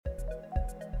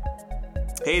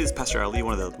Hey, this is Pastor Ali,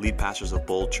 one of the lead pastors of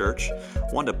Bold Church.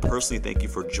 I wanted to personally thank you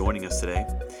for joining us today.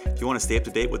 If you want to stay up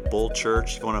to date with Bold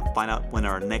Church, if you want to find out when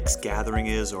our next gathering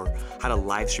is or how to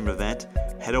live stream an event,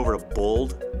 head over to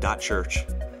bold.church.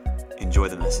 Enjoy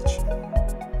the message.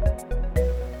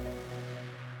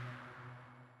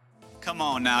 Come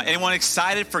on now. Anyone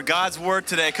excited for God's word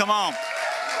today? Come on.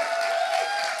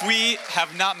 If we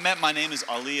have not met, my name is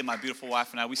Ali, and my beautiful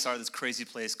wife and I, we started this crazy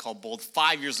place called Bold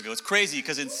 5 years ago. It's crazy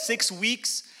because in 6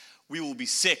 weeks, we will be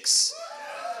 6.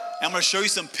 And I'm going to show you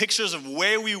some pictures of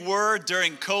where we were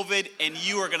during COVID, and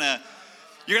you're going to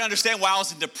understand why I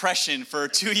was in depression for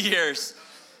 2 years.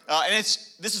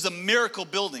 This is a miracle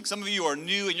building. Some of you are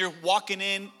new, and you're walking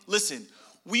in. Listen,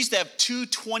 we used to have 2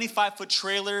 25-foot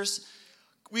trailers.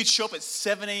 We'd show up at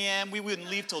 7 a.m. We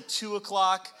wouldn't leave till 2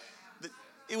 o'clock.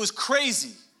 It was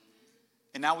crazy.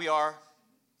 And now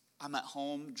I'm at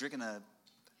home drinking a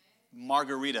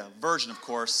margarita, virgin of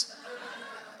course,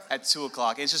 at 2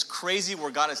 o'clock. It's just crazy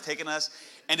where God has taken us.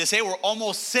 And to say we're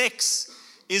almost 6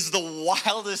 is the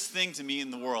wildest thing to me in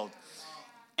the world.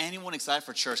 Anyone excited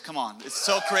for church? Come on. It's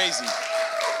so crazy.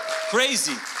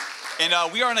 Crazy.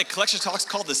 And we are in a collection of talks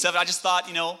called The Seven. I just thought,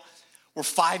 we're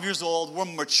 5 years old. We're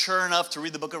mature enough to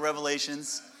read the book of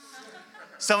Revelations.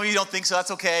 Some of you don't think so.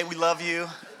 That's okay. We love you.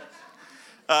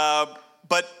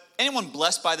 But anyone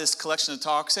blessed by this collection of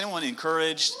talks? Anyone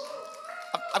encouraged?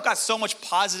 I've got so much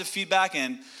positive feedback,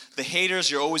 and the haters,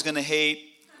 you're always going to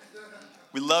hate.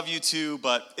 We love you too,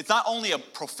 but it's not only a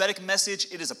prophetic message,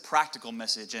 it is a practical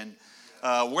message. And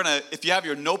if you have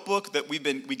your notebook that we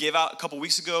gave out a couple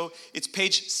weeks ago, it's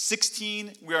page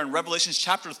 16. We are in Revelation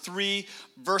chapter 3,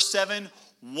 verse 7.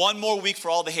 One more week for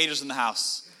all the haters in the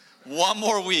house. One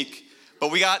more week. But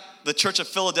we got the church of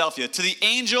Philadelphia. To the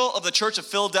angel of the church of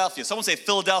Philadelphia. Someone say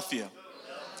Philadelphia.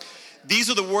 These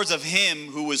are the words of him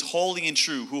who is holy and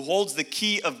true, who holds the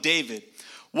key of David.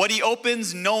 What he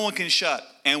opens, no one can shut.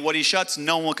 And what he shuts,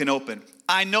 no one can open.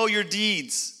 I know your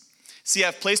deeds. See,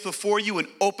 I've placed before you an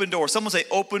open door. Someone say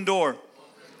open door.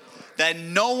 That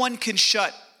no one can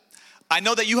shut. I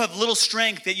know that you have little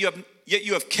strength, yet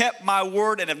you have kept my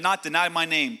word and have not denied my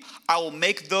name. I will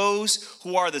make those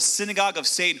who are the synagogue of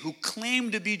Satan, who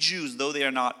claim to be Jews, though they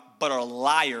are not, but are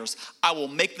liars. I will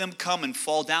make them come and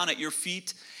fall down at your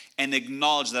feet and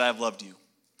acknowledge that I have loved you.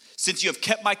 Since you have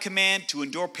kept my command to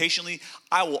endure patiently,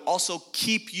 I will also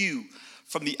keep you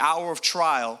from the hour of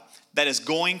trial that is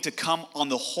going to come on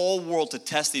the whole world to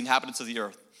test the inhabitants of the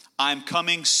earth. I am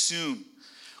coming soon.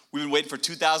 We've been waiting for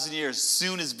 2,000 years.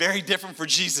 Soon is very different for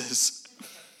Jesus.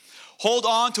 Hold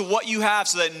on to what you have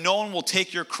so that no one will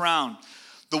take your crown.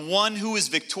 The one who is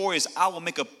victorious, I will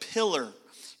make a pillar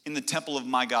in the temple of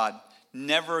my God.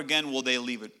 Never again will they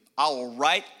leave it. I will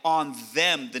write on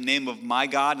them the name of my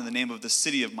God and the name of the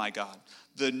city of my God,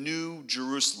 the new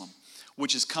Jerusalem,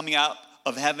 which is coming out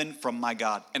of heaven from my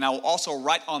God. And I will also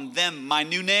write on them my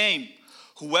new name.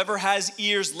 Whoever has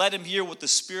ears, let him hear what the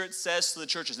Spirit says to the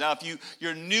churches. Now, if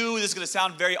you're new, this is going to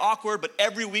sound very awkward, but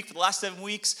every week for the last 7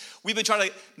 weeks, we've been trying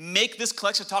to make this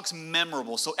collection of talks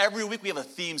memorable. So every week we have a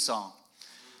theme song.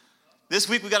 This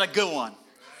week we got a good one.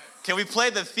 Can we play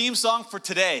the theme song for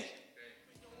today?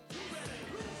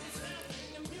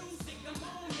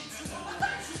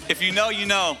 If you know, you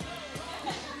know.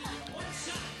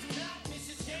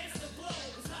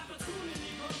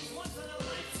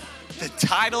 The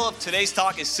title of today's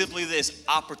talk is simply this: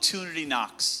 Opportunity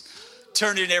Knocks.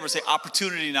 Turn to your neighbor and say,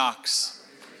 Opportunity Knocks.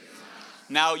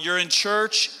 Now, you're in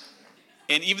church,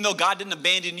 and even though God didn't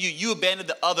abandon you, you abandoned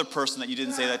the other person that you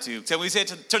didn't say that to. So we say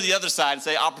turn to the other side and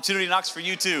say, Opportunity Knocks for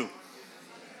you too.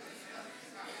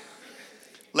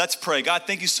 Let's pray. God,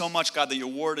 thank you so much, God, that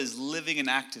your word is living and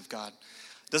active, God.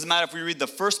 Doesn't matter if we read the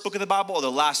first book of the Bible or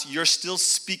the last, you're still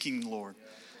speaking, Lord.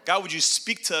 God, would you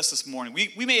speak to us this morning?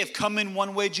 We may have come in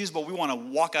one way, Jesus, but we want to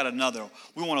walk out another.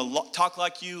 We want to talk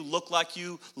like you, look like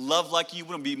you, love like you.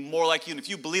 We want to be more like you. And if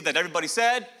you believe that, everybody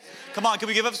said, come on, can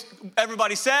we give up?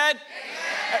 Everybody said?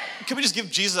 Can we just give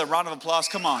Jesus a round of applause?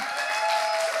 Come on.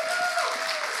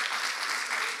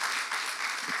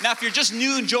 Now, if you're just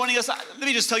new and joining us, let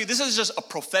me just tell you, this is just a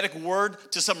prophetic word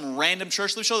to some random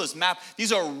church. Let me show you this map.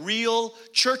 These are real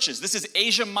churches. This is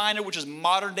Asia Minor, which is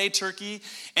modern-day Turkey.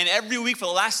 And every week for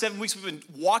the last 7 weeks, we've been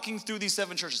walking through these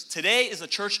 7 churches. Today is the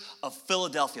church of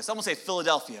Philadelphia. Someone say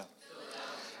Philadelphia.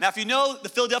 Now, if you know, the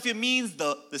Philadelphia means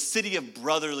the city of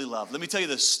brotherly love. Let me tell you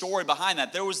the story behind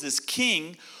that. There was this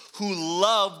king who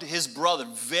loved his brother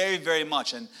very, very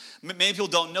much. And many people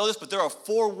don't know this, but there are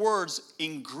 4 words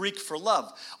in Greek for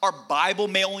love. Our Bible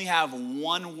may only have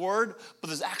 1 word, but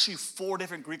there's actually 4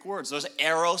 different Greek words. There's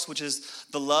eros, which is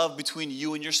the love between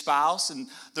you and your spouse. And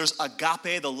there's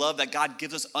agape, the love that God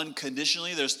gives us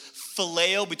unconditionally. There's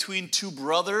phileo, between 2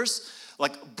 brothers,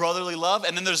 like brotherly love.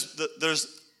 And then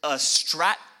there's a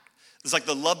strat. It's like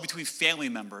the love between family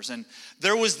members. And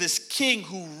there was this king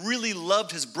who really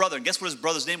loved his brother. And guess what his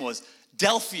brother's name was?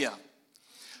 Delphia.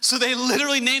 So they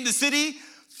literally named the city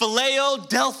Phileo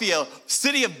Delphia,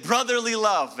 city of brotherly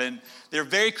love. And they're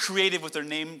very creative with their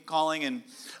name calling. And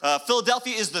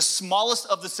Philadelphia is the smallest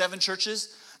of the 7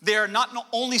 churches. They are not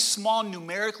only small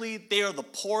numerically, they are the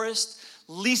poorest,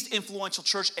 least influential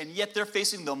church, and yet they're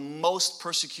facing the most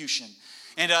persecution.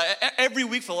 And every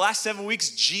week for the last 7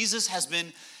 weeks, Jesus has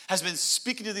been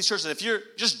speaking to these churches. If you're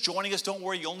just joining us, don't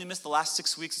worry, you only missed the last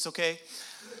 6 weeks, it's okay.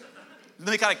 Let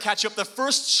me kind of catch you up. The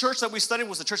first church that we studied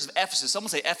was the church of Ephesus. Someone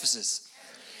say Ephesus.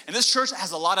 And this church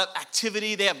has a lot of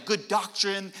activity. They have good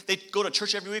doctrine. They go to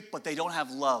church every week, but they don't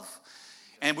have love.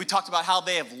 And we talked about how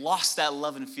they have lost that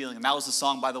love and feeling. And that was the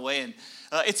song, by the way. And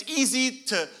it's easy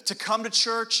to come to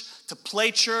church, to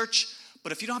play church,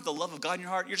 but if you don't have the love of God in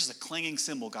your heart, you're just a clanging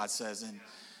cymbal, God says. And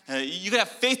you can have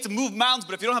faith to move mountains,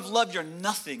 but if you don't have love, you're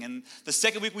nothing. And the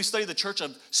second week we studied the church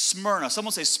of Smyrna.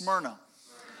 Someone say Smyrna.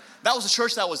 That was a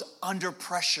church that was under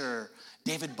pressure.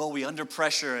 David Bowie, under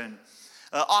pressure. And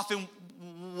often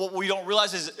what we don't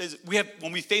realize is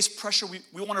when we face pressure,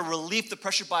 we want to relieve the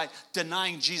pressure by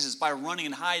denying Jesus, by running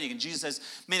and hiding. And Jesus says,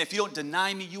 man, if you don't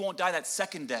deny me, you won't die that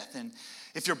second death. And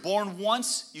if you're born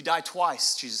once, you die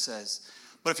twice, Jesus says.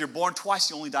 But if you're born twice,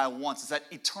 you only die once. It's that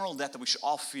eternal death that we should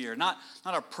all fear. Not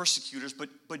our persecutors,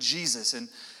 but Jesus. And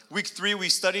week 3, we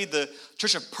studied the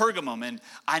church of Pergamum. And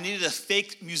I needed a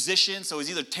fake musician, so it was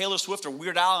either Taylor Swift or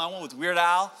Weird Al. And I went with Weird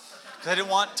Al because I didn't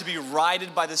want to be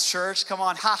rided by this church. Come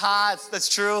on, that's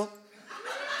true.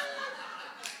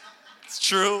 It's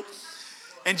true.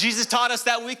 And Jesus taught us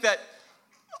that week that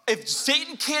if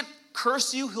Satan can't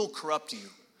curse you, he'll corrupt you.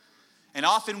 And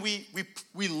often we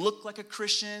look like a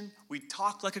Christian, we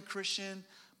talk like a Christian,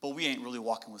 but we ain't really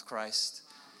walking with Christ.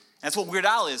 And that's what Weird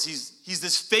Al is. He's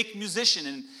this fake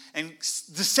musician, and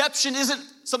deception isn't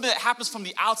something that happens from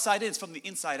the outside in, it's from the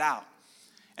inside out.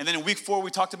 And then in week 4,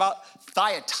 we talked about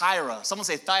Thyatira. Someone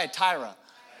say Thyatira.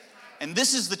 And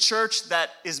this is the church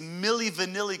that is Milli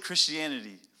Vanilli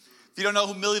Christianity. If you don't know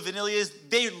who Milli Vanilli is,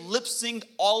 they lip synced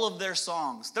all of their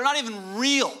songs. They're not even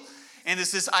real. And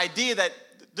it's this idea that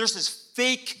there's this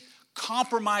fake,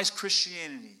 compromised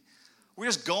Christianity. We're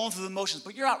just going through the motions,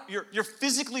 but you're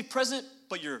physically present,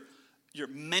 but you're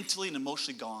mentally and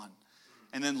emotionally gone.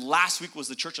 And then last week was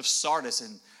the church of Sardis,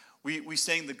 and we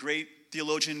sang the great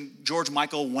theologian George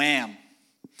Michael Wham.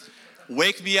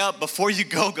 Wake me up before you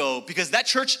go, because that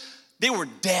church, they were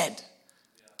dead.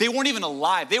 They weren't even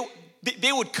alive.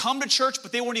 They would come to church,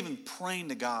 but they weren't even praying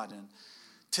to God. And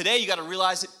today, you got to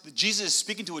realize that Jesus is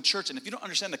speaking to a church, and if you don't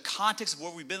understand the context of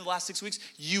where we've been the last 6 weeks,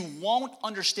 you won't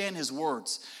understand his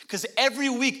words. Because every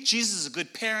week, Jesus is a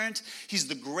good parent. He's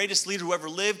the greatest leader who ever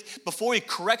lived. Before he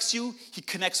corrects you, he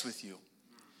connects with you.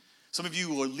 Some of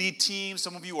you are lead team.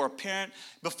 Some of you are a parent.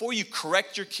 Before you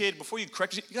correct your kid, you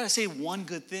got to say one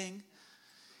good thing.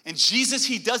 And Jesus,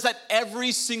 he does that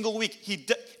every single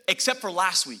week, except for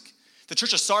last week. The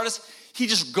church of Sardis, he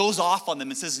just goes off on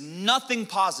them and says nothing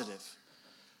positive.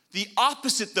 The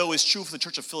opposite, though, is true for the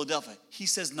church of Philadelphia. He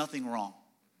says nothing wrong.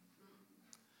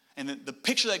 And the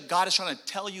picture that God is trying to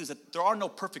tell you is that there are no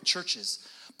perfect churches,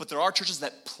 but there are churches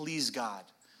that please God.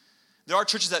 There are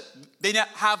churches that they not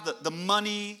have the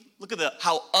money. Look at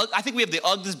I think we have the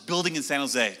ugliest building in San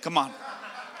Jose. Come on.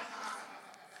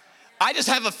 I just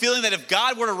have a feeling that if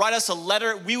God were to write us a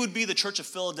letter, we would be the church of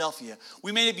Philadelphia.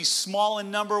 We may not be small in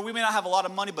number. We may not have a lot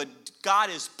of money, but God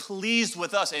is pleased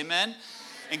with us. Amen?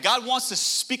 And God wants to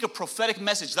speak a prophetic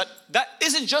message that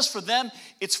isn't just for them,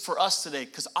 it's for us today,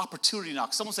 because opportunity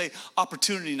knocks. Someone say,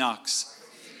 opportunity knocks.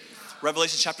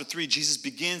 Revelation chapter 3, Jesus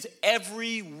begins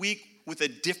every week with a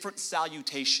different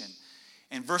salutation.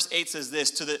 And verse 8 says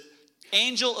this, to the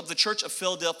angel of the church of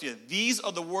Philadelphia, these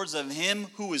are the words of him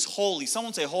who is holy.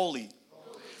 Someone say holy.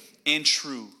 And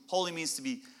true. Holy means to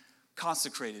be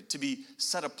consecrated, to be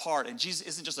set apart. And Jesus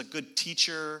isn't just a good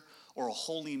teacher or a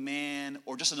holy man,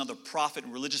 or just another prophet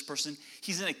and religious person.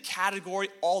 He's in a category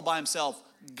all by himself,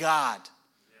 God.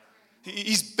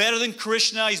 He's better than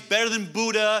Krishna, he's better than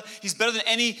Buddha, he's better than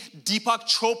any Deepak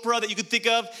Chopra that you could think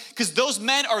of, because those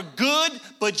men are good,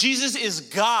 but Jesus is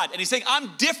God. And he's saying,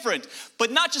 I'm different.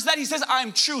 But not just that, he says,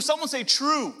 I'm true. Someone say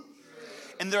true.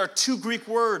 And there are 2 Greek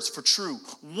words for true.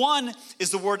 One is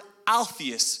the word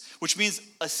altheus, which means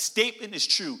a statement is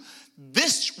true.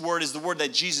 This word is the word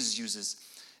that Jesus uses.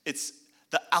 It's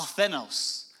the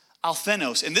althenos.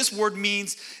 Althenos. And this word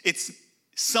means it's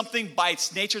something by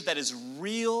its nature that is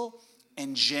real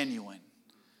and genuine.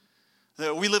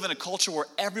 We live in a culture where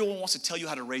everyone wants to tell you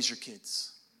how to raise your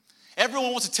kids.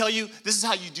 Everyone wants to tell you this is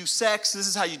how you do sex, this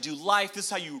is how you do life, this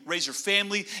is how you raise your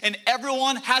family. And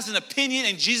everyone has an opinion,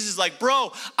 and Jesus is like,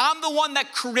 bro, I'm the one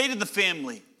that created the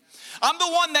family. I'm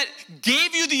the one that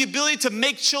gave you the ability to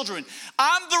make children.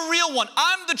 I'm the real one.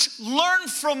 Learn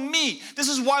from me. This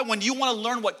is why when you want to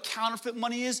learn what counterfeit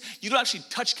money is, you don't actually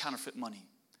touch counterfeit money.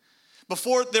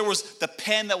 Before there was the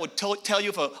pen that would tell you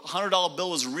if a $100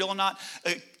 bill was real or not,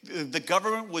 the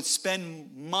government would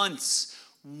spend months,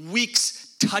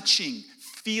 weeks touching,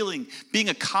 feeling, being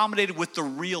accommodated with the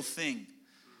real thing.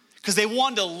 Because they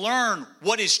wanted to learn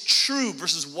what is true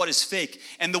versus what is fake.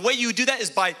 And the way you do that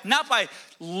is not by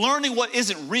learning what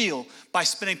isn't real, by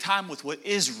spending time with what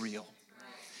is real.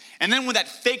 And then when that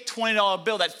fake $20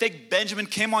 bill, that fake Benjamin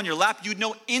came on your lap, you'd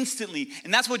know instantly.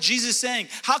 And that's what Jesus is saying.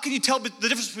 How can you tell the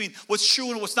difference between what's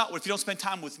true and what's not if you don't spend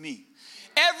time with me?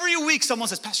 Every week someone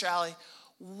says, Pastor Ali,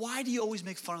 why do you always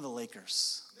make fun of the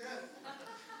Lakers?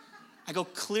 I go,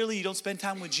 clearly you don't spend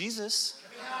time with Jesus.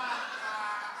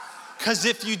 Because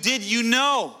if you did, you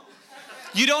know.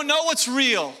 You don't know what's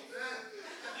real.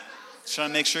 Just trying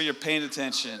to make sure you're paying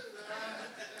attention.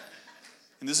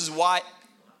 And this is why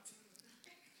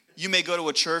you may go to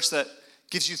a church that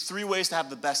gives you 3 ways to have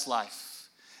the best life.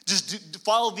 Just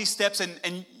follow these steps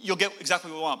and you'll get exactly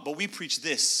what you want. But we preach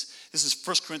this. This is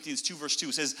 1 Corinthians 2, verse 2.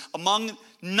 It says, among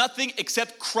nothing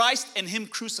except Christ and him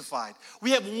crucified.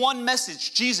 We have one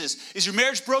message, Jesus. Is your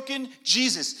marriage broken?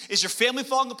 Jesus. Is your family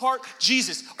falling apart?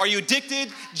 Jesus. Are you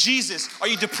addicted? Jesus. Are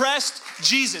you depressed?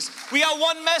 Jesus. We got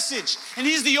one message, and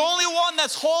he's the only one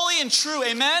that's holy and true.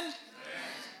 Amen?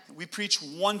 We preach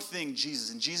one thing,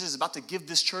 Jesus. And Jesus is about to give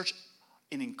this church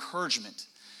an encouragement.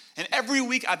 And every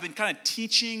week I've been kind of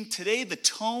teaching. Today the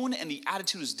tone and the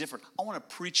attitude is different. I want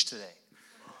to preach today.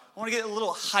 I want to get a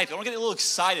little hyped. I want to get a little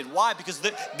excited. Why? Because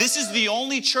this is the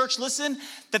only church, listen,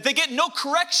 that they get no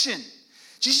correction.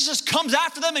 Jesus just comes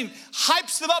after them and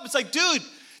hypes them up. It's like, dude,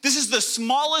 this is the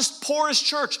smallest, poorest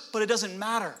church, but it doesn't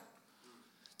matter.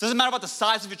 It doesn't matter about the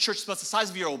size of your church. It's about the size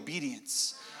of your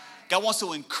obedience. God wants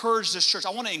to encourage this church.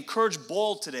 I want to encourage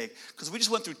Bold today because we just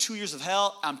went through 2 years of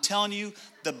hell. I'm telling you,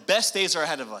 the best days are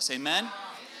ahead of us. Amen?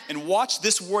 And watch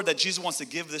this word that Jesus wants to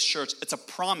give this church. It's a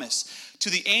promise. To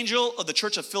the angel of the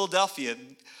church of Philadelphia,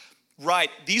 write,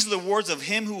 these are the words of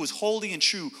him who is holy and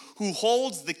true, who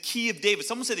holds the key of David.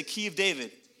 Someone say the key of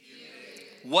David.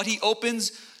 What he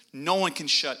opens, no one can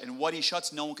shut. And what he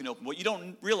shuts, no one can open. What you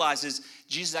don't realize is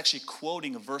Jesus is actually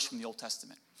quoting a verse from the Old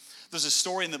Testament. There's a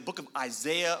story in the book of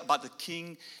Isaiah about the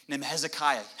king named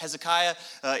Hezekiah. Hezekiah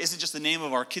isn't just the name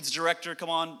of our kids director. Come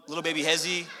on, little baby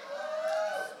Hezi,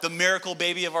 the miracle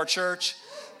baby of our church.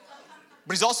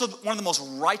 But he's also one of the most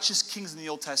righteous kings in the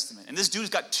Old Testament. And this dude's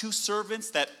got 2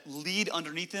 servants that lead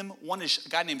underneath him. One is a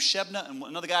guy named Shebna, and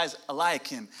another guy is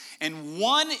Eliakim. And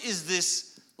one is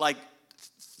this like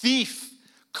thief,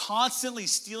 constantly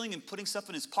stealing and putting stuff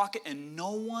in his pocket, and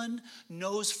no one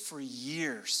knows for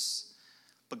years.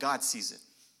 But God sees it.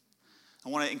 I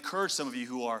want to encourage some of you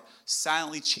who are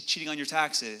silently cheating on your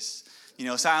taxes,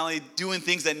 silently doing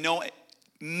things that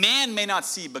man may not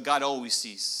see, but God always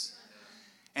sees.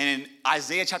 And in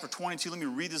Isaiah chapter 22, let me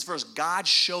read this verse. God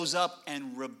shows up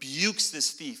and rebukes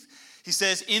this thief. He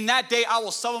says, in that day I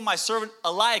will summon my servant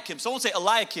Eliakim. Someone say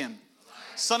Eliakim.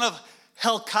 Son of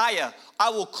Hilkiah. I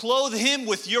will clothe him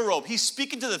with your robe. He's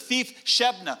speaking to the thief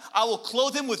Shebna. I will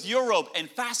clothe him with your robe and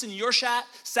fasten your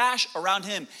sash around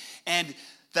him. And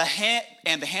the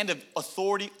hand of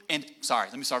authority, and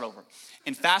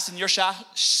fasten your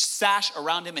sash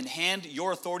around him and hand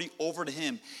your authority over to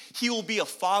him. He will be a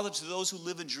father to those who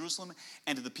live in Jerusalem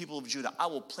and to the people of Judah. I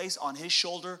will place on his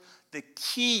shoulder the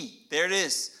key, there it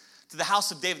is, to the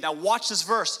house of David. Now watch this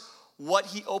verse. What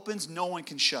he opens, no one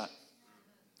can shut.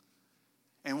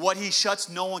 And what he shuts,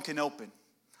 no one can open.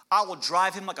 I will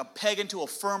drive him like a peg into a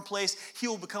firm place. He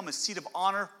will become a seat of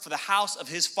honor for the house of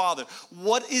his father.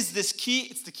 What is this key?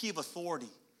 It's the key of authority.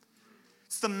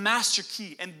 It's the master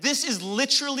key. And this is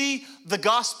literally the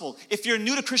gospel. If you're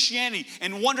new to Christianity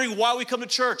and wondering why we come to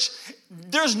church,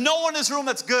 there's no one in this room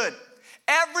that's good.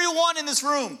 Everyone in this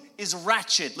room is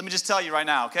ratchet. Let me just tell you right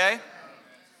now, okay?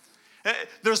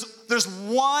 There's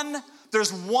one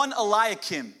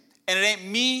Eliakim, and it ain't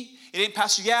me, it ain't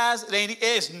Pastor Yaz, it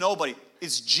is nobody.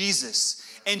 It's Jesus.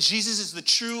 And Jesus is the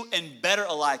true and better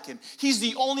Eliakim. He's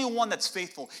the only one that's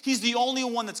faithful. He's the only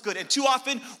one that's good. And too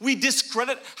often we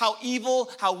discredit how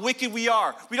evil, how wicked we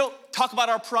are. We don't talk about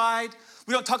our pride.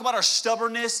 We don't talk about our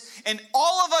stubbornness. And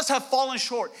all of us have fallen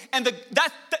short. And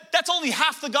that's only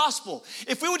half the gospel.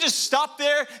 If we would just stop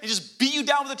there and just beat you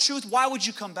down with the truth, why would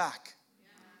you come back?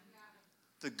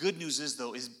 The good news is,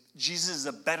 though, is Jesus is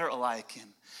a better Eliakim.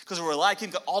 Because where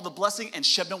Eliakim got all the blessing and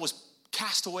Shebna was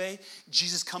cast away,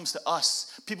 Jesus comes to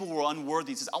us, people who are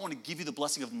unworthy, and says, I want to give you the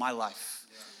blessing of my life.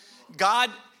 God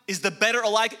is the better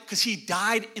Eliakim because he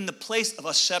died in the place of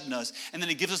us Shebnas, and then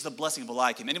he gives us the blessing of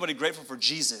Eliakim. Anybody grateful for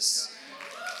Jesus?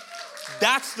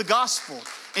 That's the gospel.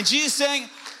 And Jesus saying,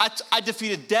 I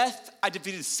defeated death, I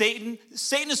defeated Satan.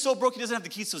 Satan is so broke he doesn't have the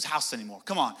keys to his house anymore.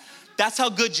 Come on. That's how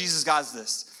good Jesus got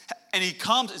this. And he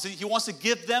comes, he wants to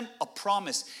give them a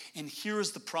promise. And here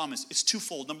is the promise. It's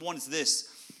twofold. Number one is this.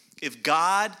 If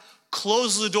God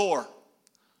closes the door,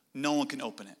 no one can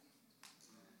open it.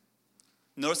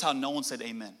 Notice how no one said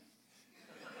amen.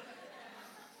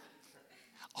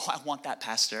 Oh, I want that,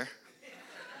 Pastor.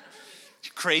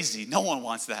 You're crazy. No one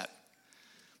wants that.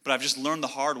 But I've just learned the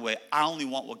hard way. I only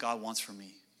want what God wants for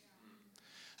me.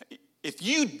 If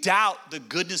you doubt the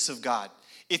goodness of God,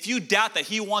 if you doubt that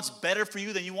he wants better for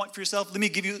you than you want for yourself, let me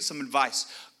give you some advice.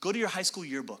 Go to your high school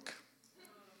yearbook.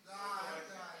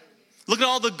 Look at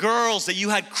all the girls that you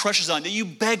had crushes on, that you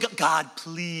beg God,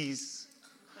 please.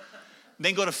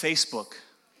 Then go to Facebook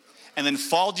and then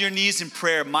fall to your knees in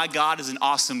prayer. My God is an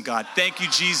awesome God. Thank you,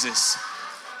 Jesus.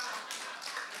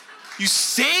 You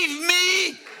saved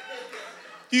me.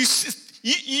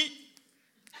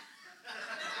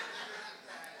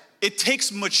 It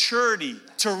takes maturity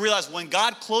to realize when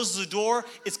God closes the door,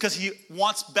 it's because he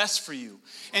wants best for you.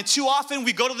 And too often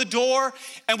we go to the door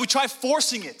and we try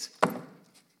forcing it.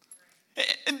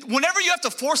 And whenever you have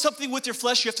to force something with your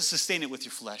flesh, you have to sustain it with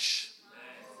your flesh.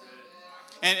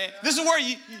 And this is where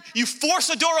you force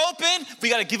the door open, but you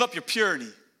got to give up your purity.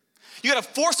 You got to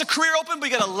force a career open, but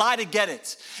you got to lie to get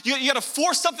it. You got to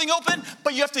force something open,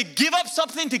 but you have to give up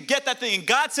something to get that thing. And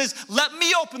God says, let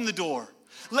me open the door.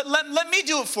 Let me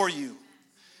do it for you.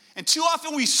 And too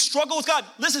often we struggle with God.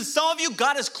 Listen, some of you,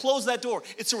 God has closed that door.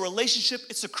 It's a relationship,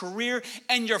 it's a career,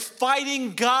 and you're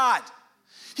fighting God.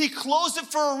 He closed it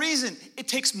for a reason. It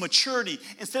takes maturity.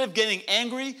 Instead of getting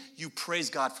angry, you praise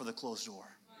God for the closed door.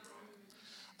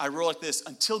 I wrote like this,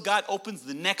 until God opens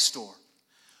the next door,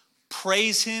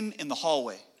 praise him in the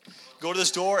hallway. Go to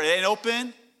this door, it ain't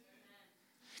open.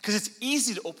 Because it's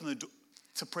easy to open the door,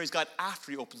 to praise God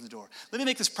after he opens the door. Let me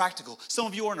make this practical. Some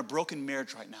of you are in a broken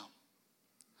marriage right now.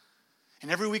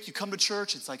 And every week you come to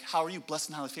church, it's like, how are you? Blessed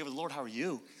and highly favored of the Lord, how are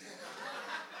you?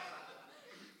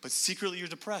 But secretly you're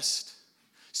depressed.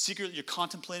 Secretly you're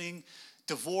contemplating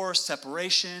divorce,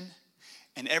 separation.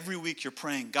 And every week you're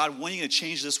praying, God, when are you going to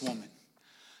change this woman?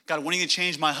 God, when are you going to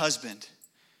change my husband?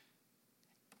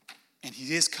 And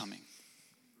he is coming.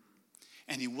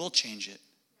 And he will change it.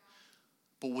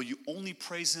 But will you only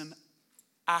praise him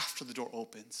after the door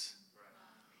opens?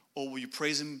 Or will you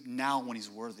praise him now when he's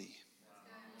worthy?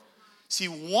 See,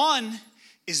 one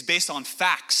is based on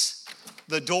facts.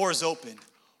 The door is open.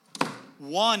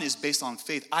 One is based on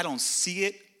faith. I don't see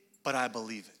it, but I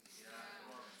believe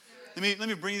it. Let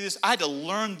me bring you this. I had to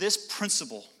learn this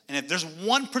principle. And if there's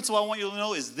one principle I want you to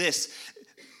know is this.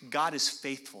 God is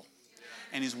faithful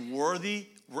and is worthy.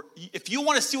 If you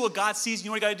want to see what God sees, you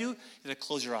know what you got to do? You got to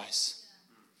close your eyes.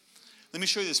 Let me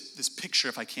show you this picture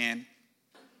if I can.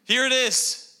 Here it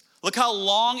is. Look how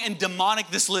long and demonic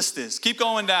this list is. Keep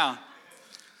going down.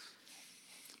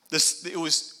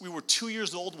 We were 2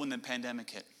 years old when the pandemic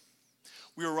hit.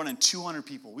 We were running 200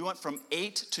 people. We went from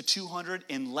 8 to 200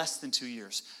 in less than 2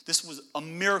 years. This was a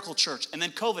miracle church. And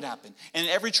then COVID happened. And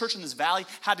every church in this valley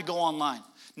had to go online.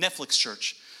 Netflix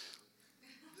church.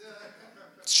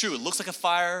 It's true. It looks like a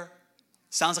fire,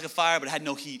 sounds like a fire, but it had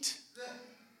no heat.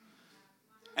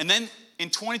 And then in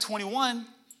 2021,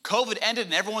 COVID ended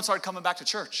and everyone started coming back to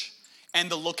church.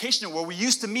 And the location where we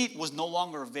used to meet was no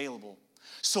longer available.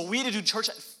 So we had to do church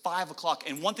at 5 o'clock.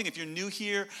 And one thing, if you're new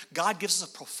here, God gives us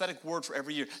a prophetic word for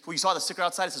every year. When you saw the sticker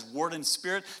outside, it says word and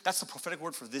spirit. That's the prophetic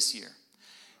word for this year.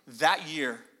 That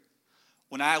year,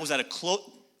 when I was at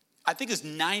I think it's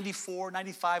 94,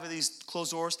 95 of these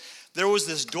closed doors, there was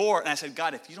this door. And I said,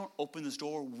 God, if you don't open this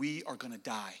door, we are going to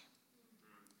die.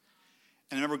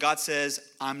 And remember, God says,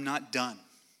 I'm not done.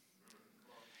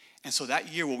 And so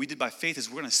that year, what we did by faith is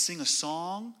we're going to sing a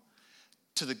song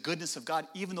to the goodness of God,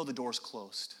 even though the door is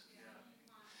closed.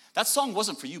 That song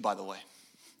wasn't for you, by the way.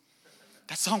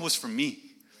 That song was for me.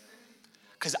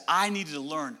 Because I needed to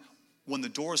learn, when the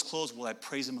door is closed, will I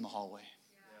praise him in the hallway?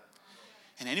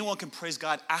 And anyone can praise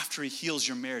God after he heals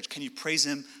your marriage. Can you praise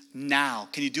him now?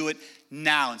 Can you do it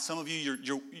now? And some of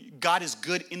you, God is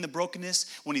good in the brokenness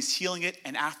when he's healing it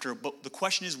and after. But the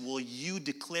question is, will you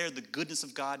declare the goodness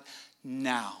of God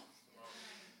now?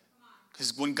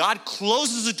 Because when God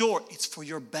closes the door, it's for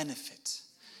your benefit.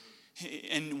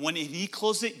 And when he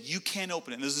closes it, you can't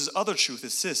open it. And there's this other truth.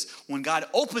 It's this. When God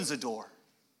opens a door,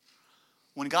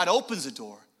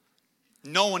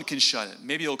 no one can shut it.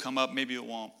 Maybe it'll come up, maybe it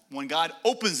won't. When God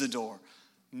opens the door,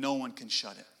 no one can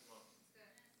shut it.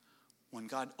 When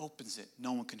God opens it,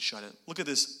 no one can shut it. Look at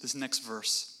this next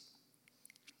verse.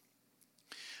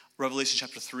 Revelation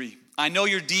chapter 3. I know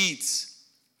your deeds.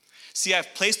 See,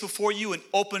 I've placed before you an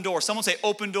open door. Someone say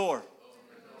open door. Open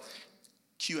door.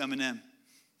 Cue Eminem.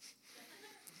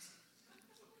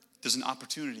 There's an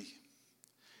opportunity.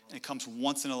 And it comes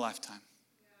once in a lifetime.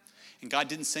 And God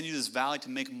didn't send you to this valley to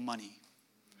make money.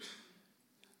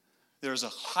 There's a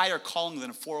higher calling than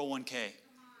a 401k.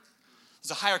 There's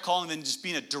a higher calling than just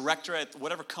being a director at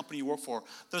whatever company you work for.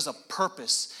 There's a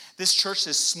purpose. This church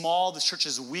is small. This church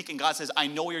is weak. And God says, I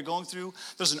know what you're going through.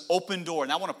 There's an open door.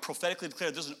 And I want to prophetically declare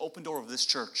there's an open door of this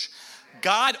church.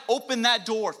 God opened that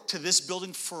door to this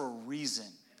building for a reason.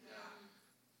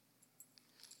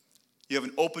 You have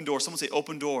an open door. Someone say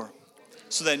open door.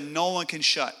 So that no one can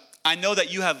shut. I know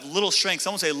that you have little strength.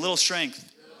 Someone say little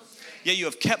strength. Yet you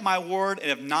have kept my word and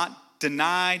have not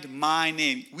denied my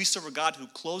name. We serve a God who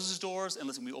closes doors, and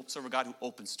listen, we serve a God who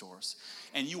opens doors.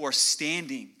 And you are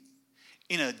standing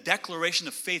in a declaration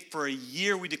of faith. For a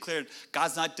year we declared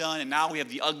God's not done, and now we have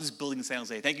the ugliest building in San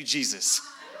Jose. Thank you, Jesus.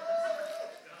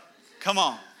 Come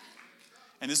on.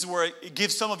 And this is where it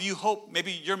gives some of you hope.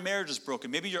 Maybe your marriage is broken.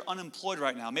 Maybe you're unemployed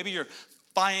right now. Maybe your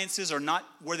finances are not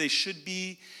where they should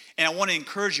be. And I want to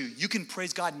encourage you, you can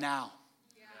praise God now.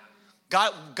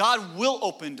 God will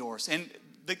open doors. And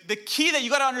the key that you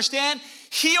got to understand,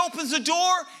 he opens the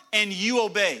door and you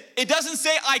obey. It doesn't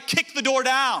say, I kick the door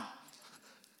down.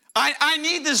 I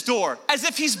need this door, as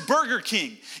if he's Burger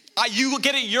King. You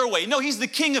get it your way. No, he's the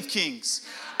King of Kings.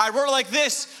 I wrote it like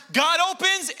this: God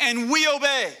opens and we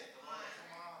obey.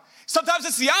 Sometimes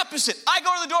it's the opposite. I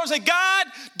go to the door and say, God,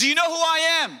 do you know who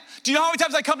I am? Do you know how many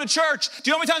times I come to church? Do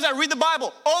you know how many times I read the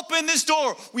Bible? Open this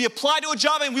door. We apply to a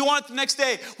job and we want it the next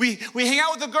day. We hang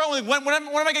out with a girl and when am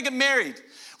I going to get married?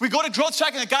 We go to growth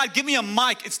track and God, give me a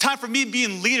mic. It's time for me to be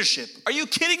in leadership. Are you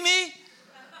kidding me?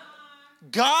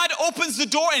 God opens the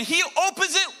door and he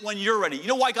opens it when you're ready. You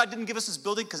know why God didn't give us this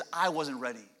building? Because I wasn't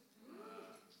ready.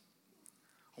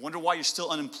 I wonder why you're still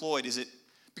unemployed. Is it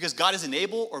because God isn't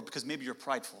able, or because maybe you're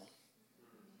prideful?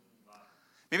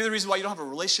 Maybe the reason why you don't have a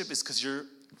relationship is because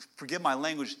forgive my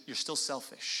language, you're still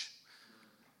selfish.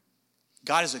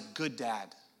 God is a good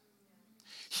dad.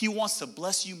 He wants to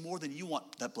bless you more than you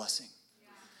want that blessing.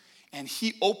 And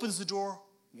he opens the door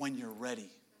when you're ready.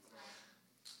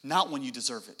 Not when you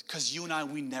deserve it. Because you and I,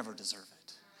 we never deserve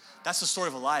it. That's the story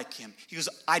of Eliakim. He goes,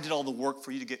 I did all the work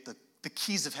for you to get the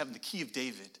keys of heaven, the key of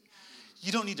David.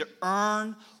 You don't need to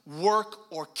earn, work,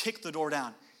 or kick the door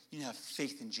down. You need to have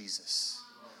faith in Jesus.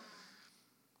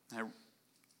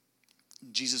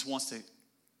 Jesus wants to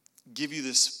give you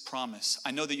this promise.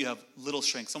 I know that you have little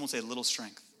strength. Someone say little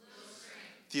strength.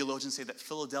 Theologians say that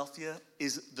Philadelphia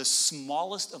is the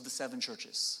smallest of the 7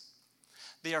 churches.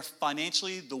 They are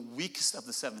financially the weakest of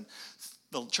the 7.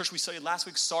 The church we studied last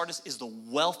week, Sardis, is the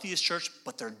wealthiest church,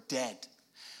 but they're dead.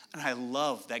 And I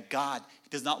love that God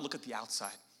does not look at the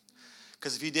outside.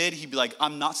 Because if he did, he'd be like,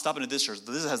 I'm not stopping at this church.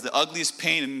 This has the ugliest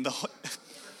paint and the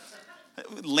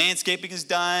landscaping is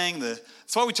dying.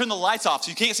 That's why we turn the lights off, so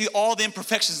you can't see all the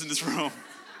imperfections in this room.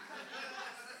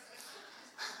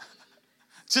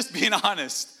 Just being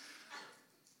honest.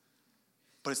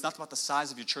 But it's not about the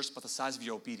size of your church, but the size of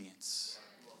your obedience.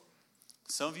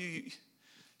 Some of you,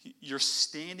 you're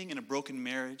standing in a broken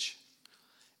marriage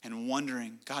and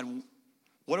wondering, God,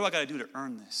 what do I got to do to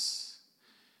earn this?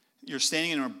 You're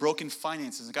standing in a broken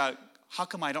finances. And God, how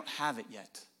come I don't have it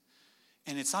yet?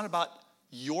 And it's not about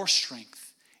your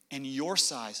strength and your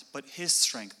size, but his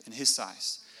strength and his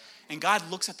size. And God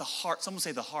looks at the heart. Someone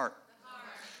say the heart.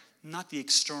 Not the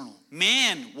external.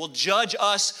 Man will judge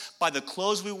us by the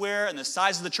clothes we wear and the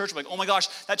size of the church. Like, oh my gosh,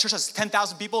 that church has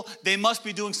 10,000 people. They must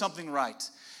be doing something right.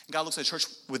 And God looks at a church,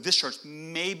 with this church,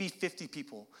 maybe 50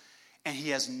 people, and he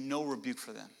has no rebuke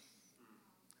for them.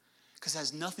 Because it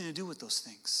has nothing to do with those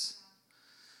things.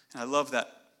 And I love that.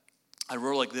 I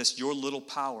wrote like this: your little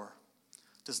power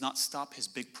does not stop his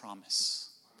big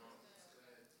promise.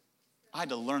 I had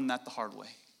to learn that the hard way.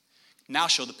 Now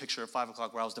show the picture at 5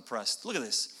 o'clock where I was depressed. Look at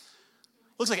this.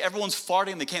 Looks like everyone's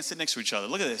farting and they can't sit next to each other.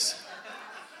 Look at this.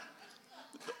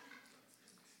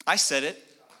 I said it.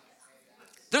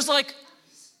 There's like,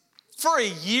 for a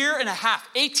year and a half,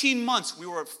 18 months, we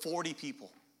were at 40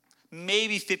 people,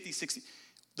 maybe 50, 60.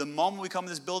 The moment we come to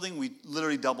this building, we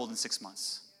literally doubled in 6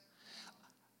 months.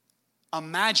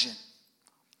 Imagine,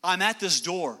 I'm at this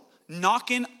door,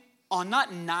 knocking on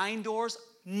not 9 doors,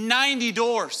 90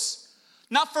 doors.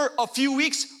 Not for a few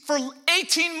weeks, for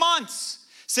 18 months.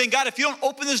 Saying, God, if you don't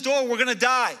open this door, we're going to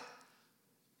die.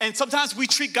 And sometimes we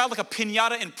treat God like a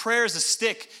piñata and prayer as a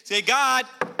stick. Say, God,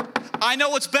 I know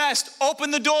what's best.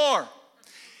 Open the door.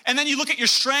 And then you look at your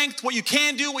strength, what you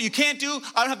can do, what you can't do.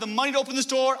 I don't have the money to open this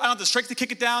door. I don't have the strength to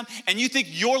kick it down. And you think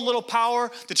your little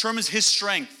power determines his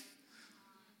strength.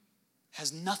 It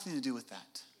has nothing to do with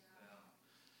that.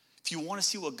 If you want to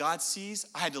see what God sees,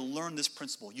 I had to learn this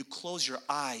principle. You close your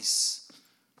eyes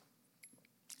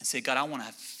and say, God, I want to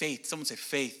have faith. Someone say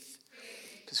faith.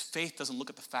 Because faith doesn't look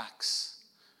at the facts.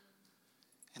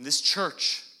 And this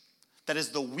church, that is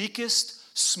the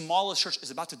weakest, smallest church, is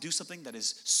about to do something that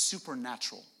is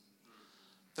supernatural.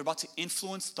 They're about to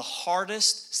influence the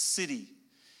hardest city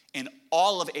in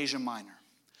all of Asia Minor.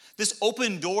 This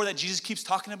open door that Jesus keeps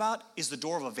talking about is the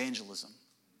door of evangelism.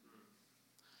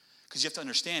 Because you have to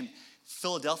understand,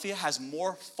 Philadelphia has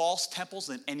more false temples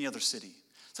than any other city.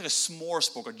 It's like a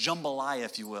smorgasbord, a jambalaya,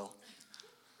 if you will,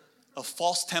 of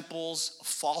false temples, of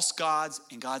false gods.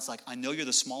 And God's like, I know you're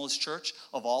the smallest church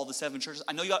of all the 7 churches.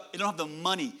 I know you don't have the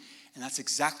money. And that's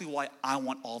exactly why I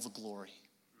want all the glory.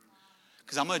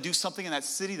 Because I'm going to do something in that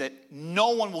city that no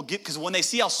one will get. Because when they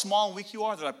see how small and weak you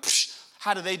are, they're like,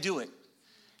 how do they do it?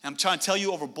 And I'm trying to tell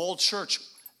you over Bold Church,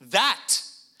 that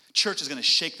church is going to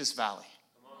shake this valley.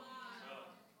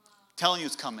 Telling you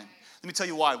it's coming. Let me tell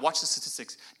you why. Watch the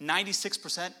statistics.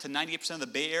 96% to 98% of the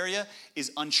Bay Area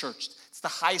is unchurched. It's the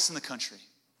highest in the country.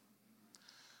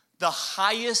 The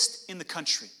highest in the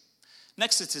country.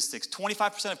 Next statistics.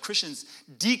 25% of Christians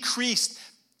decreased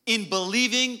in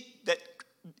believing that,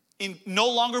 in no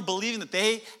longer believing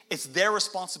that it's their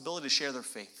responsibility to share their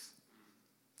faith.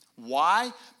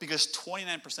 Why? Because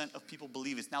 29% of people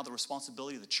believe it's now the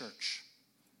responsibility of the church.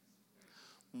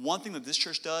 One thing that this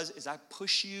church does is I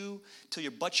push you till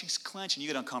your butt cheeks clench and you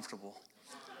get uncomfortable.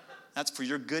 That's for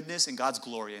your goodness and God's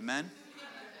glory, amen?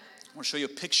 I want to show you a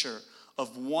picture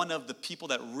of one of the people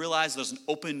that realized there's an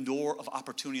open door of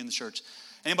opportunity in the church.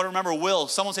 Anybody remember Will?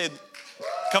 Someone say,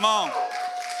 come on.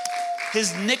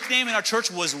 His nickname in our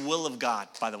church was Will of God,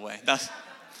 by the way.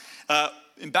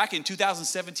 And back in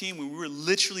 2017, when we were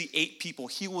literally 8 people,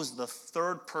 he was the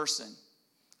 3rd person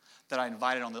that I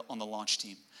invited on the launch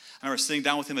team. I remember sitting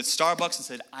down with him at Starbucks and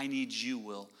said, I need you,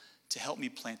 Will, to help me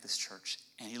plant this church.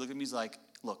 And he looked at me, he's like,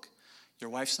 look, your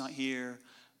wife's not here,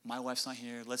 my wife's not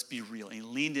here, let's be real. And he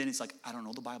leaned in, he's like, I don't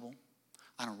know the Bible.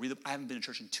 I haven't been in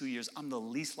church in 2 years. I'm the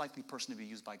least likely person to be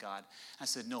used by God. I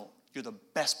said, no, you're the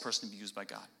best person to be used by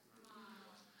God.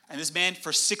 And this man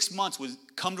for 6 months would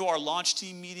come to our launch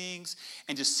team meetings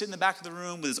and just sit in the back of the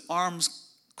room with his arms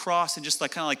crossed and just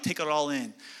kind of take it all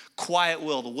in. Quiet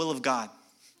will, the will of God.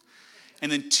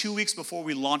 And then 2 weeks before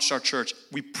we launched our church,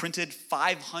 we printed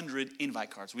 500 invite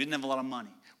cards. We didn't have a lot of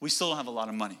money. We still don't have a lot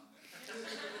of money.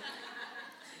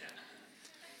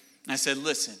 And I said,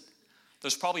 listen,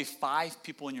 there's probably 5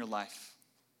 people in your life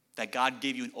that God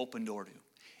gave you an open door to.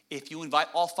 If you invite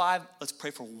all 5, let's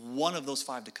pray for one of those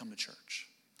 5 to come to church.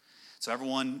 So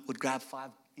everyone would grab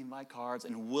 5 invite cards,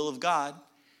 and will of God,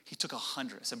 he took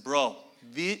 100. I said, bro,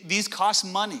 these cost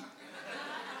money.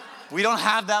 We don't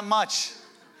have that much.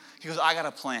 He goes, I got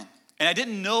a plan. And I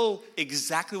didn't know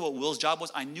exactly what Will's job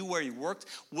was. I knew where he worked.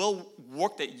 Will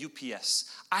worked at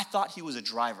UPS. I thought he was a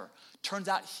driver. Turns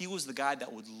out he was the guy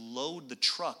that would load the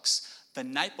trucks the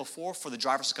night before for the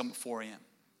drivers to come at 4 a.m.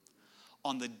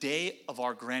 On the day of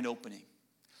our grand opening,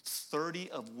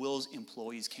 30 of Will's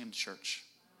employees came to church.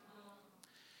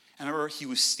 I remember he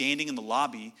was standing in the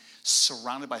lobby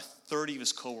surrounded by 30 of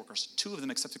his coworkers. 2 of them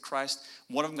accepted Christ.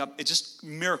 One of them got, it's just a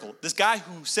miracle. This guy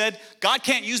who said, God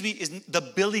can't use me, is the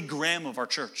Billy Graham of our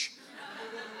church.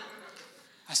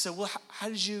 I said, well, how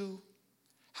did you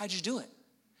do it?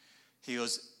 He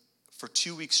goes, for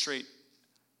 2 weeks straight,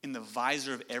 in the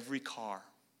visor of every car,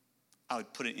 I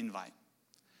would put an invite.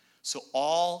 So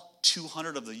all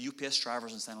 200 of the UPS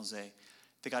drivers in San Jose,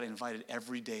 they got invited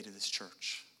every day to this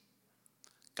church.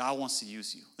 God wants to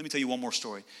use you. Let me tell you one more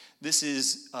story. This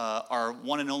is our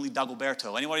one and only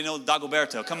Dagoberto. Anybody know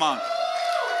Dagoberto? Come on.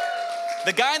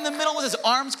 The guy in the middle with his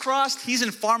arms crossed, he's in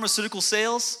pharmaceutical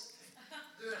sales.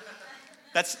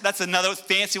 That's another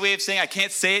fancy way of saying I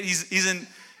can't say it. He's in.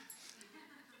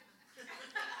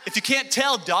 If you can't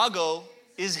tell, Dago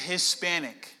is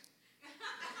Hispanic.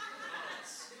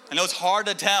 I know it's hard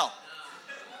to tell.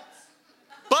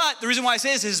 But the reason why I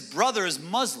say this is his brother is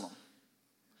Muslim.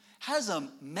 how does a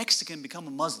Mexican become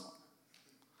a Muslim?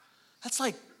 That's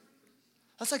like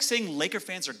saying Laker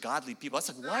fans are godly people. That's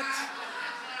like, what?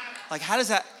 Like, how does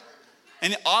that?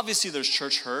 And obviously there's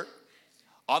church hurt.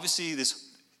 Obviously this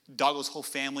Dago's whole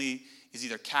family is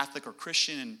either Catholic or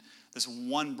Christian, and this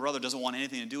one brother doesn't want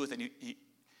anything to do with it.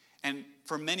 And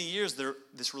for many years,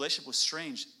 this relationship was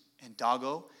strange. And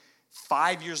Dago,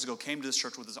 5 years ago, came to this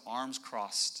church with his arms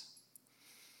crossed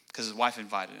because his wife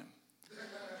invited him.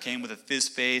 Came with a fizz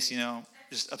face,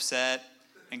 just upset.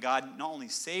 And God not only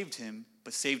saved him,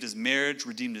 but saved his marriage,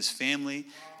 redeemed his family.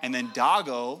 And then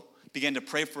Dago began to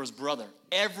pray for his brother.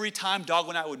 Every time Dago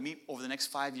and I would meet over the next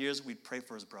 5 years, we'd pray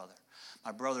for his brother.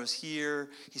 My brother's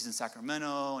here, he's in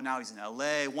Sacramento, now he's in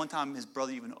LA. One time his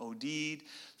brother even OD'd.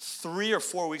 3 or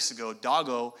 4 weeks ago,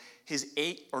 Dago, his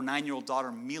 8 or 9-year-old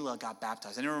daughter Mila got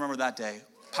baptized. I didn't remember that day.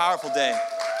 Powerful day.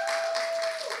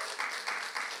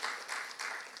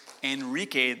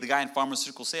 Enrique, the guy in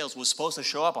pharmaceutical sales, was supposed to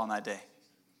show up on that day,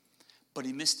 but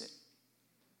he missed it.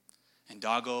 And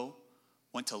Dago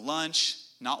went to lunch,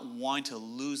 not wanting to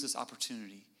lose this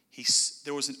opportunity.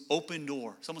 There was an open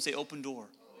door. Someone say open door.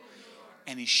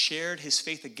 And he shared his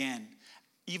faith again,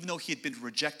 even though he had been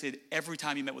rejected every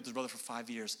time he met with his brother for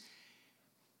 5 years.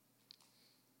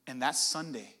 And that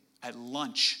Sunday at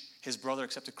lunch, his brother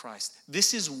accepted Christ.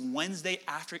 This is Wednesday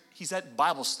after he's at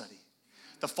Bible study.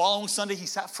 The following Sunday, he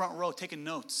sat front row taking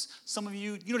notes. Some of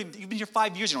you've been here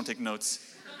 5 years, you don't take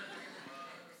notes.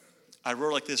 I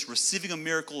wrote like this: receiving a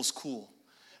miracle is cool.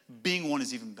 Being one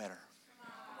is even better.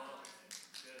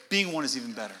 Being one is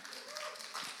even better.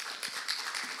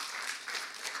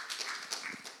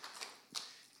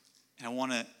 And I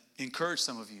want to encourage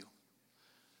some of you.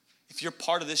 If you're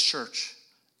part of this church,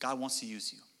 God wants to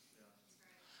use you.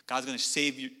 God's going to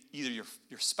save you, either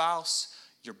your spouse,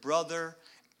 your brother.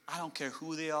 I don't care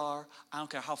who they are. I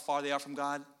don't care how far they are from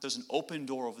God. There's an open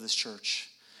door over this church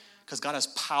because God has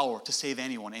power to save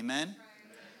anyone. Amen?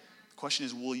 The question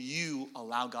is, will you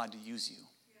allow God to use you?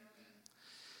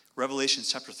 Revelation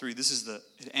chapter 3,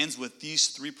 it ends with these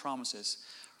 3 promises.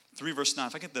 3 verse 9.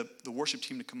 If I get the worship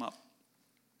team to come up.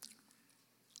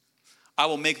 I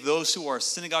will make those who are a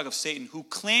synagogue of Satan, who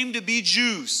claim to be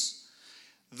Jews,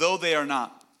 though they are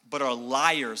not, but are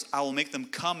liars, I will make them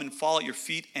come and fall at your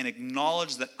feet and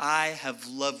acknowledge that I have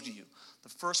loved you. The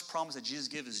first promise that Jesus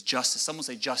gives is justice. Someone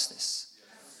say justice.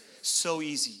 So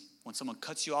easy. When someone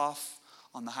cuts you off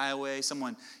on the highway,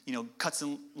 someone cuts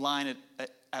in line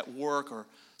at work, or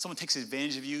someone takes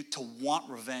advantage of you, to want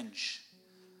revenge.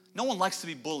 No one likes to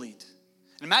be bullied.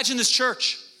 And imagine this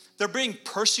church. They're being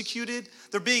persecuted.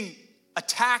 They're being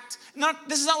attacked.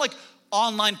 This is not like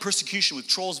online persecution with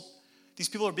trolls. These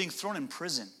people are being thrown in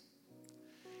prison.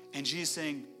 And Jesus is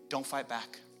saying, don't fight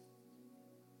back.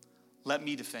 Let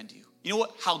me defend you. You know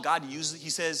how God uses it? He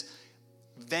says,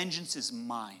 vengeance is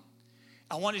mine.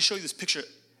 I wanted to show you this picture.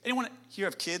 Anyone here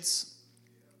have kids?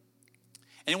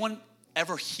 Anyone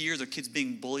ever hear their kids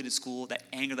being bullied at school, that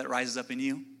anger that rises up in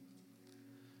you?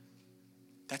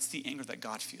 That's the anger that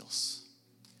God feels.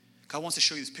 God wants to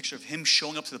show you this picture of him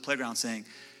showing up to the playground saying,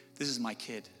 this is my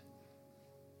kid.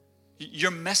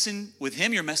 You're messing with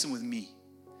him, you're messing with me.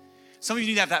 Some of you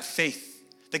need to have that faith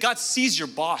that God sees your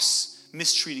boss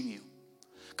mistreating you.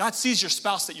 God sees your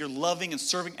spouse that you're loving and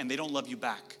serving and they don't love you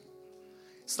back.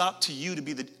 It's not up to you to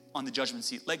be on the judgment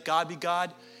seat. Let God be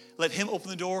God. Let him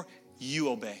open the door. You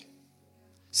obey.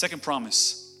 Second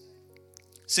promise.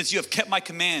 Since you have kept my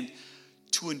command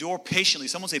to endure patiently.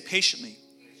 Someone say patiently.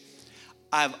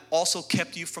 I have also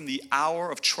kept you from the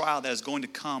hour of trial that is going to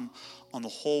come on the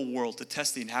whole world to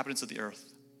test the inhabitants of the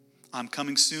earth. I'm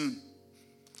coming soon.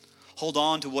 Hold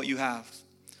on to what you have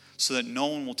so that no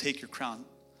one will take your crown.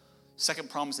 Second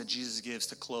promise that Jesus gives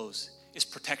to close is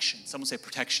protection. Someone say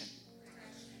protection.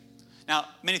 Now,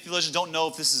 many theologians don't know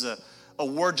if this is a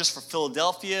word just for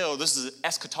Philadelphia or this is an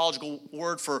eschatological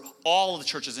word for all of the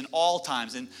churches in all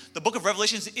times. And the book of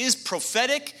Revelations is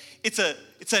prophetic. It's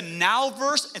a now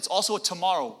verse. It's also a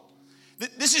tomorrow.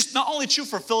 This is not only true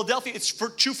for Philadelphia, it's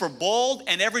true for Bold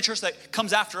and every church that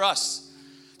comes after us.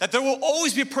 That there will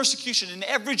always be persecution. In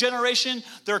every generation,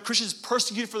 there are Christians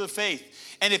persecuted for their faith.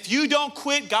 And if you don't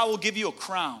quit, God will give you a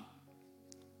crown.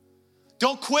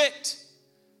 Don't quit.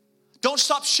 Don't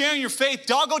stop sharing your faith.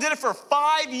 Dago did it for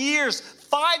 5 years.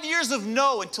 5 years of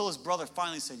no until his brother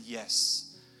finally said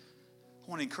yes. I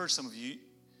want to encourage some of you.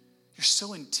 You're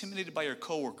so intimidated by your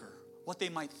coworker, what they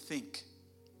might think.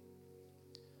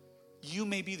 You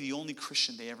may be the only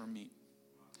Christian they ever meet.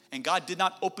 And God did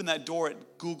not open that door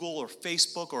at Google or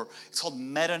Facebook, or it's called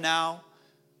Meta now,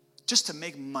 just to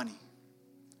make money,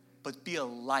 but be a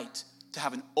light, to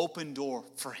have an open door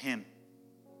for him.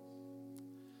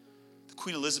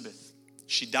 Queen Elizabeth,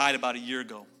 she died about a year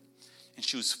ago. And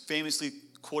she was famously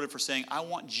quoted for saying, I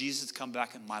want Jesus to come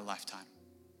back in my lifetime.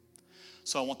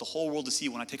 So I want the whole world to see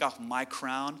when I take off my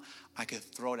crown, I could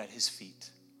throw it at his feet.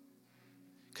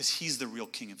 Because he's the real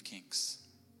King of Kings.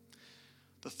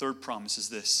 The third promise is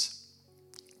this.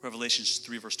 Revelation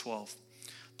 3 verse 12.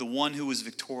 The one who is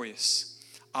victorious,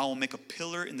 I will make a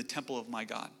pillar in the temple of my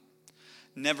God.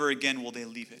 Never again will they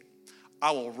leave it.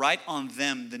 I will write on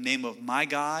them the name of my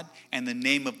God and the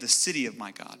name of the city of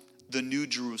my God, the new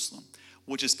Jerusalem,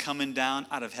 which is coming down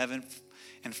out of heaven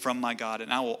and from my God.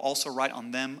 And I will also write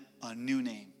on them a new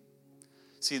name.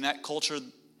 See, in that culture,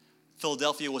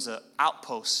 Philadelphia was an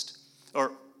outpost,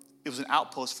 or it was an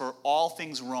outpost for all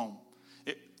things Rome.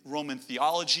 Roman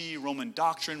theology, Roman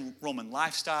doctrine, Roman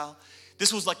lifestyle.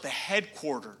 This was like the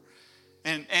headquarter.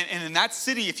 And in that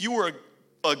city, if you were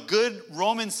a good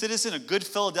Roman citizen, a good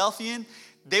Philadelphian,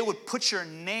 they would put your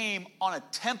name on a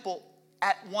temple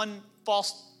at one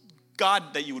false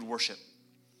god that you would worship.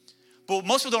 But what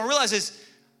most people don't realize is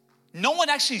no one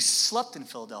actually slept in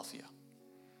Philadelphia.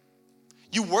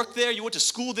 You worked there, you went to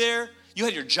school there, you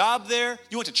had your job there,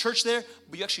 you went to church there,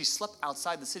 but you actually slept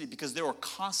outside the city because there were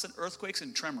constant earthquakes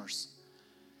and tremors.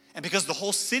 And because the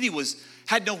whole city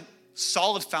had no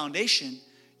solid foundation,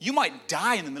 you might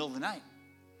die in the middle of the night.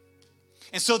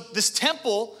 And so this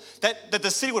temple that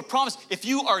the city would promise, if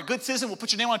you are a good citizen, we'll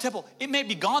put your name on a temple. It may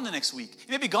be gone the next week. It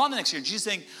may be gone the next year. Jesus is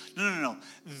saying, no.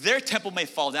 Their temple may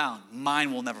fall down.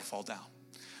 Mine will never fall down.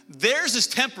 Theirs is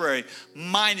temporary.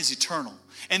 Mine is eternal.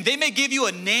 And they may give you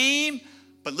a name,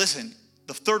 but listen,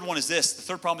 the third one is this. The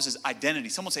third promise is identity.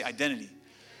 Someone say identity.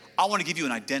 I want to give you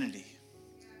an identity.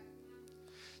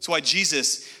 So why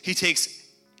Jesus, he takes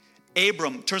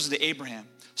Abram, turns into Abraham,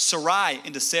 Sarai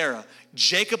into Sarah,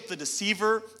 Jacob the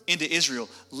deceiver into Israel,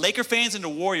 Laker fans into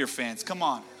Warrior fans. Come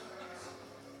on.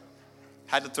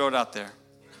 Had to throw it out there.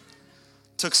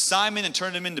 Took Simon and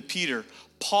turned him into Peter,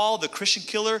 Paul the Christian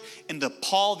killer into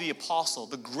Paul the apostle,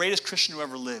 the greatest Christian who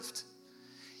ever lived.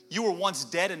 You were once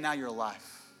dead and now you're alive.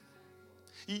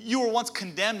 You were once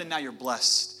condemned and now you're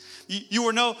blessed. You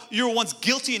were once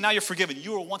guilty and now you're forgiven.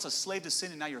 You were once a slave to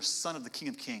sin and now you're a son of the King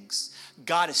of Kings.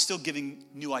 God is still giving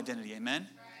new identity. Amen?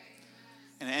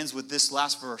 And it ends with this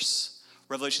last verse,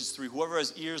 Revelation 3. Whoever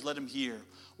has ears, let him hear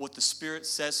what the Spirit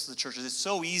says to the churches. It's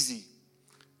so easy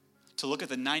to look at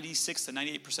the 96 to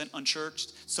 98%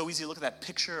 unchurched. It's so easy to look at that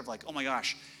picture of like, oh my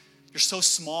gosh, you're so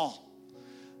small.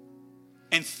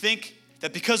 And think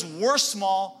that because we're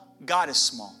small, God is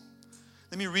small.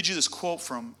 Let me read you this quote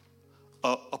from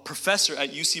a professor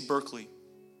at UC Berkeley.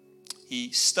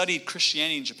 He studied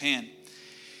Christianity in Japan.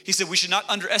 He said, we should not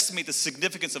underestimate the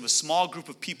significance of a small group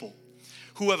of people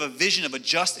who have a vision of a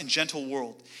just and gentle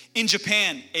world. In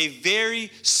Japan, a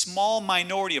very small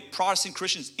minority of Protestant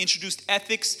Christians introduced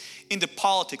ethics into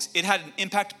politics. It had an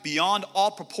impact beyond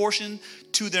all proportion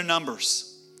to their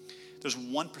numbers. There's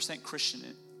 1% Christian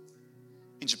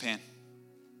in Japan.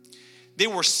 They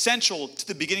were central to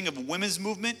the beginning of the women's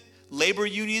movement, labor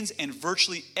unions, and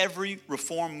virtually every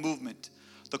reform movement.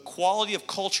 The quality of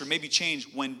culture may be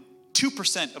changed when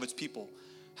 2% of its people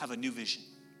have a new vision.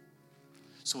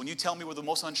 So when you tell me we're the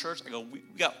most unchurched, I go, we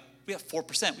got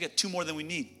 4%. We got 2 more than we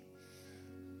need.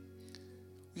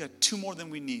 We got 2 more than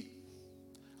we need.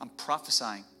 I'm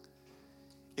prophesying.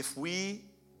 If we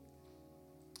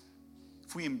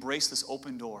embrace this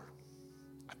open door,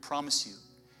 I promise you,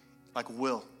 like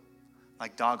Will,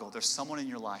 like Doggo, there's someone in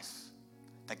your life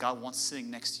that God wants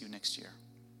sitting next to you next year.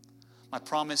 My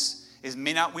promise is we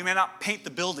may not paint the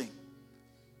building.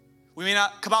 We may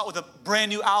not come out with a brand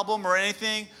new album or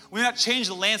anything. We may not change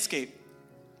the landscape.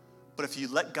 But if you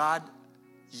let God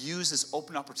use this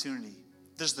open opportunity,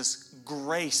 there's this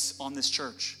grace on this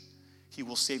church. He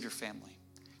will save your family.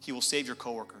 He will save your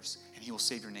coworkers. And he will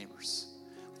save your neighbors.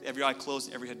 With every eye closed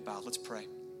and every head bowed, let's pray.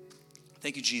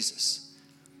 Thank you, Jesus,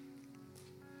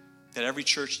 that every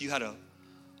church you had a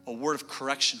word of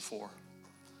correction for.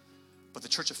 But the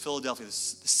Church of Philadelphia, the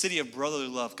city of brotherly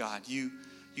love, God, you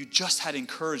just had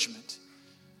encouragement.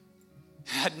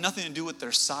 It had nothing to do with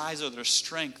their size or their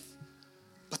strength,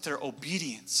 but their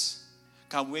obedience.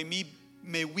 God,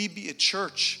 may we be a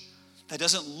church that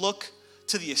doesn't look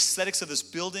to the aesthetics of this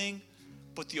building,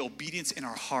 but the obedience in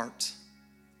our heart.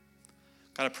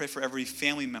 God, I pray for every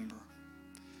family member,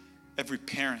 every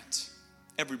parent,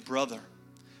 every brother,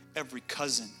 every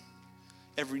cousin,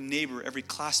 every neighbor, every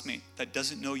classmate that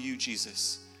doesn't know you,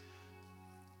 Jesus.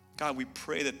 God, we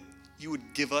pray that you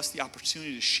would give us the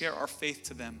opportunity to share our faith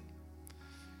to them.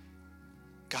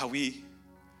 God, we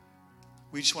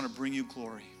just want to bring you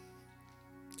glory.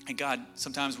 And God,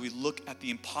 sometimes we look at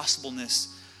the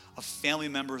impossibleness of family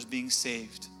members being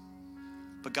saved.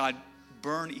 But God,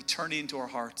 burn eternity into our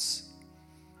hearts,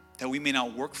 that we may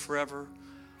not work forever,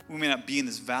 we may not be in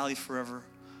this valley forever,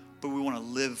 but we want to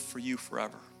live for you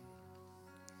forever.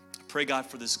 I pray, God,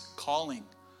 for this calling,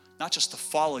 not just to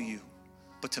follow you,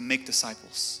 but to make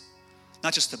disciples.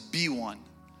 Not just to be one,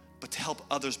 but to help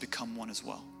others become one as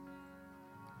well.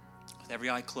 With every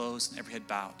eye closed and every head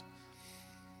bowed.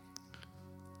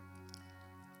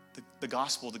 The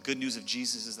gospel, the good news of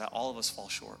Jesus is that all of us fall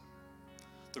short.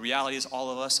 The reality is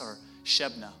all of us are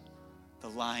Shebna, the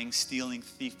lying, stealing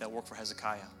thief that worked for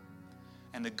Hezekiah.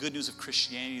 And the good news of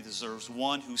Christianity deserves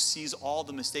one who sees all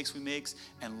the mistakes we make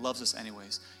and loves us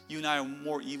anyways. You and I are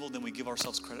more evil than we give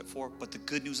ourselves credit for, but the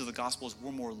good news of the gospel is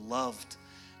we're more loved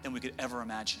than we could ever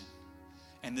imagine.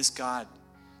 And this God,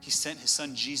 he sent his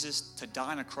son Jesus to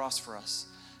die on a cross for us.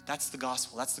 That's the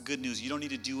gospel. That's the good news. You don't need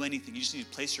to do anything. You just need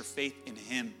to place your faith in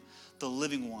him, the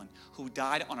living one, who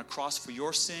died on a cross for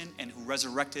your sin and who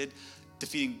resurrected,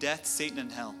 defeating death, Satan,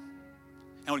 and hell.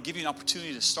 And I would give you an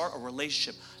opportunity to start a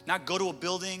relationship. Not go to a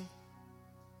building,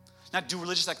 not do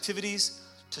religious activities,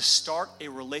 to start a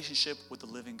relationship with the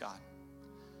living God.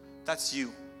 That's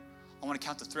you. I want to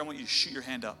count to 3. I want you to shoot your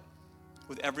hand up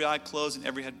with every eye closed and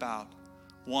every head bowed.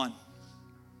 1,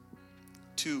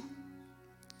 2,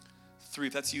 3.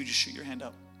 If that's you, just shoot your hand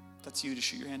up. If that's you, just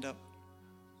shoot your hand up.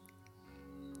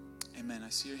 Amen. I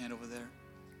see your hand over there.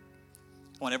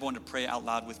 I want everyone to pray out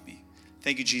loud with me.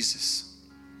 Thank you, Jesus,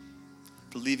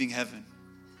 for leaving heaven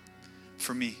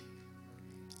for me.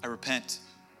 I repent.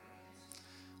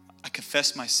 I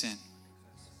confess my sin.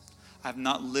 I have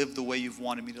not lived the way you've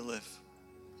wanted me to live.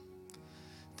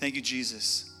 Thank you,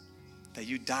 Jesus, that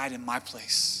you died in my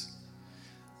place,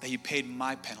 that you paid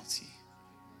my penalty.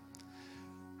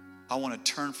 I want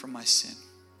to turn from my sin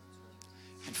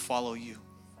and follow you.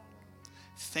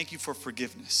 Thank you for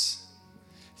forgiveness.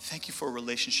 Thank you for a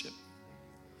relationship.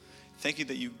 Thank you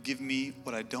that you give me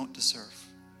what I don't deserve.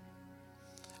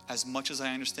 As much as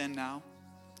I understand now,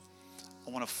 I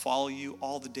want to follow you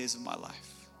all the days of my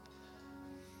life.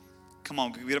 Come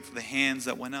on, give it up for the hands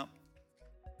that went up.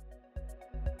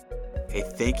 Hey,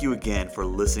 thank you again for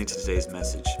listening to today's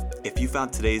message. If you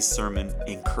found today's sermon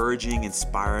encouraging,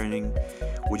 inspiring,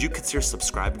 would you consider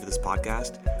subscribing to this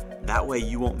podcast? That way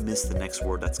you won't miss the next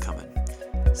word that's coming.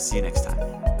 See you next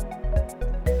time.